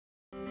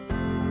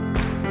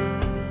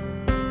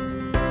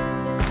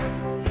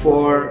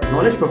For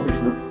knowledge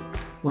professionals,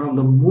 one of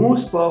the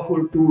most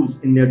powerful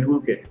tools in their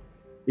toolkit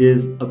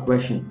is a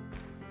question.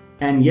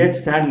 And yet,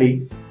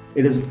 sadly,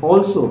 it is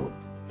also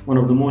one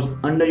of the most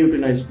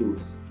underutilized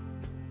tools.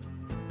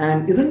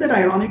 And isn't that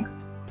ironic?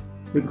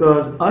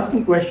 Because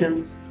asking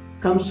questions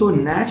comes so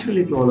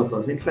naturally to all of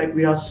us. In fact,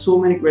 we ask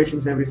so many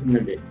questions every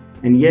single day,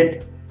 and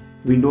yet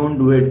we don't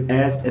do it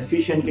as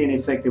efficiently and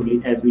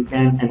effectively as we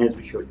can and as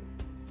we should.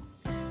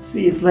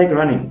 See, it's like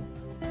running.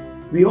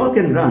 We all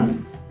can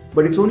run,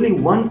 but it's only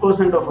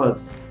 1% of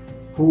us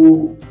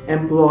who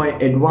employ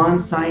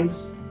advanced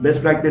science,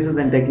 best practices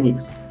and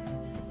techniques.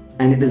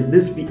 And it is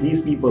these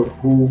people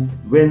who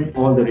win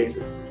all the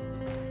races.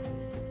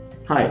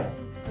 Hi,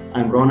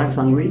 I'm Ronak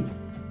Sangvi,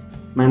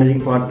 Managing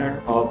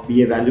Partner of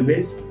BA Value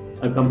Base,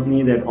 a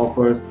company that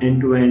offers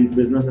end-to-end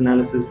business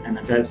analysis and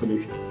agile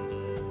solutions.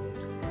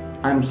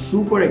 I'm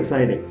super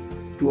excited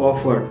to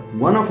offer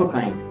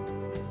one-of-a-kind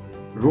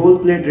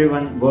role-play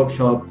driven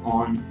workshop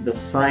on the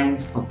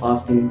science of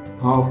asking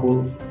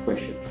powerful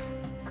questions.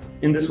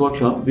 In this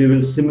workshop, we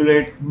will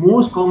simulate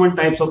most common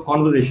types of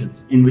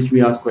conversations in which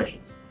we ask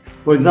questions.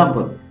 For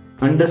example,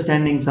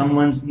 understanding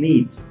someone's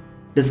needs,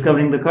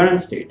 discovering the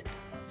current state,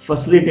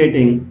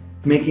 facilitating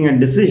making a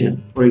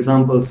decision, for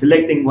example,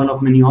 selecting one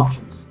of many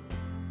options,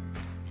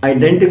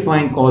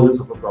 identifying causes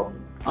of a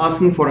problem,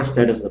 asking for a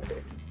status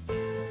update,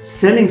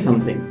 selling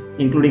something,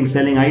 including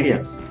selling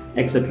ideas,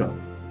 etc.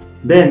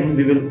 Then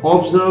we will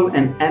observe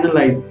and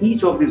analyze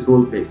each of these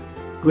role plays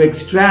to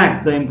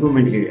extract the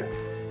improvement areas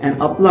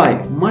and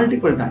apply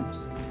multiple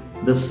times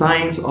the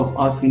science of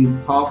asking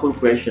powerful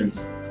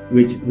questions,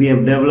 which we have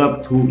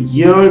developed through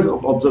years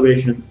of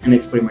observation and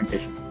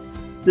experimentation.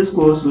 This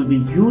course will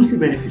be hugely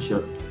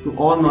beneficial to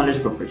all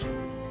knowledge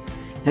professionals.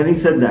 Having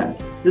said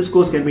that, this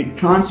course can be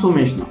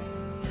transformational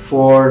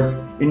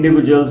for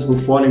individuals who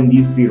fall in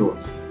these three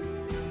roles.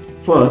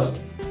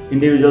 First,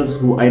 individuals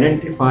who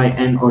identify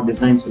and/or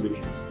design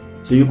solutions.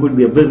 So you could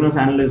be a business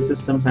analyst,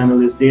 systems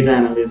analyst, data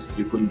analyst,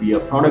 you could be a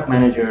product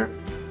manager,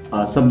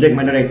 a subject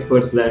matter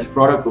expert /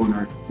 product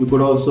owner. You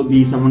could also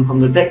be someone from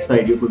the tech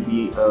side. You could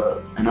be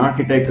an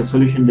architect, a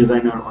solution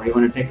designer, or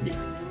even a tech lead.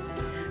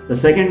 The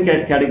second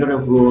category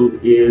of role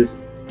is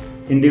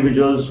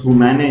individuals who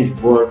manage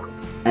work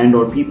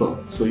and/or people.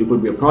 So you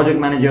could be a project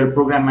manager,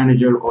 program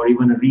manager, or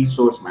even a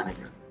resource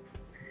manager.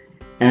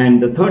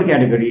 And the third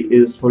category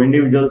is for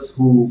individuals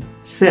who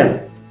sell.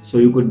 So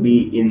you could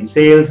be in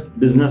sales,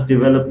 business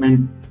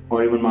development,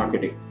 or even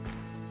marketing.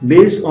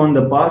 Based on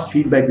the past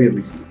feedback we have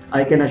received,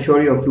 I can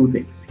assure you of two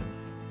things.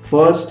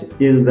 First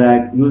is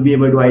that you will be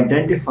able to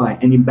identify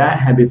any bad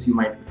habits you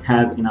might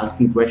have in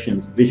asking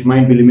questions, which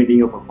might be limiting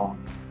your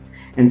performance.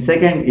 And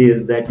second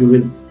is that you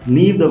will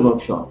leave the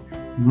workshop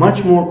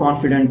much more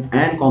confident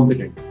and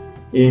competent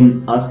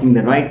in asking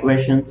the right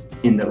questions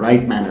in the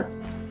right manner.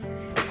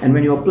 And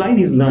when you apply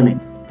these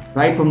learnings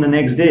right from the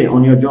next day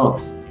on your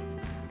jobs,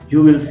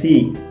 you will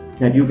see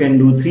that you can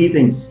do three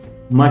things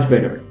much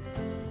better.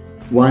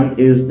 One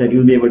is that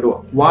you'll be able to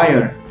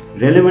acquire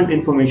relevant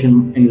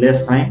information in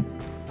less time.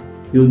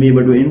 You'll be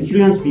able to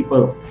influence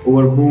people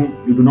over whom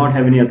you do not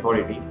have any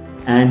authority,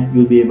 and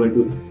you'll be able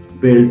to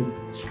build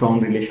strong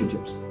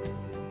relationships.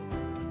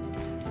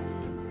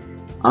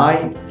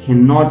 I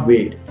cannot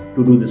wait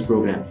to do this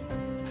program.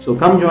 So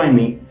come join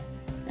me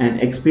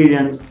and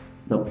experience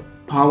the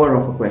power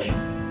of a question.